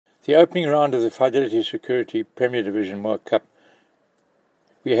The opening round of the Fidelity Security Premier Division World Cup,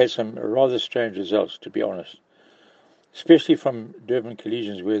 we had some rather strange results, to be honest, especially from Durban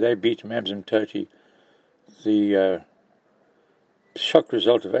Collegians, where they beat Mamsam Toti. The shock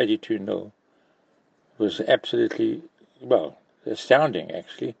result of 82-0 was absolutely, well, astounding,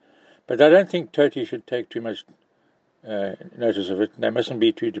 actually. But I don't think Toti should take too much notice of it. They mustn't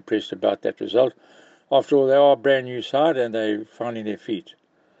be too depressed about that result. After all, they are a brand new side and they're finding their feet.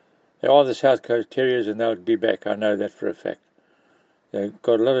 They are the South Coast Terriers and they'll be back. I know that for a fact. They've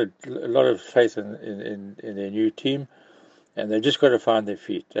got a lot of faith in their new team, and they've just got to find their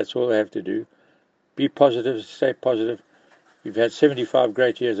feet. That's all they have to do. Be positive, stay positive. You've had 75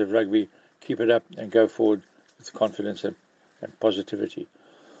 great years of rugby. Keep it up and go forward with confidence and positivity.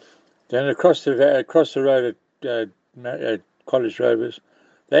 Then across the road at College Rovers,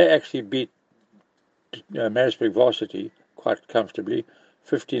 they actually beat Maritzburg Varsity quite comfortably,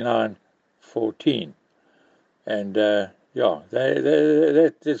 59-14. And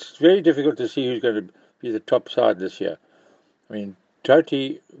it's very difficult to see who's going to be the top side this year. I mean,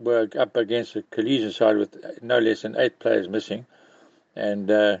 Toti were up against the collegiate side with no less than 8 players missing,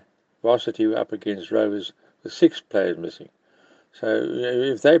 and Varsity were up against Rovers with 6 players missing. So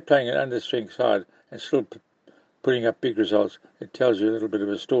if they're playing an understrength side and still putting up big results, it tells you a little bit of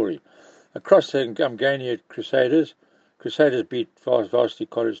a story. Across the Umgania Crusaders beat Varsity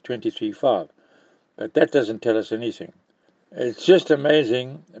College 23-5, but that doesn't tell us anything. It's just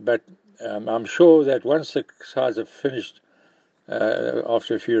amazing, but I'm sure that once the sides have finished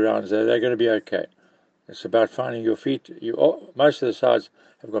after a few rounds, they're going to be okay. It's about finding your feet. Most of the sides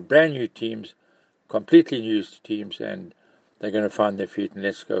have got brand new teams, completely new teams, and they're going to find their feet, and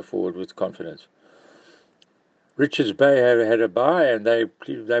let's go forward with confidence. Richards Bay have had a bye, and they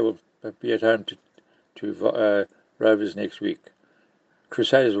will be at home to Rovers next week.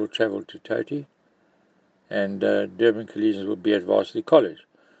 Crusaders will travel to Toti, and Durban Collegians will be at Varsity College.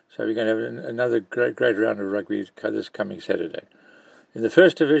 So we're going to have another great round of rugby this coming Saturday. In the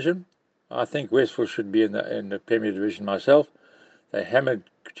first division, I think Westfield should be in the Premier Division myself. They hammered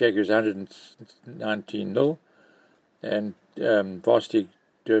Jaguars 119-0, and Varsity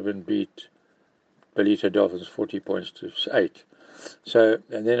Durban beat Belito Dolphins 40 points to 8. So,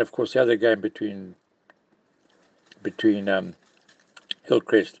 and then of course the other game between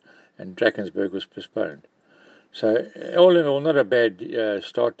Hillcrest and Drakensberg was postponed. So all in all, not a bad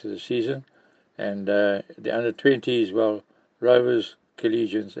start to the season. And the under-20s, well, Rovers,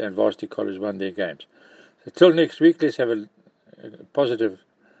 Collegians and Varsity College won their games. So till next week, let's have a positive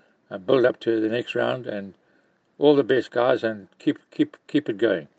build up to the next round, and all the best, guys, and keep it going.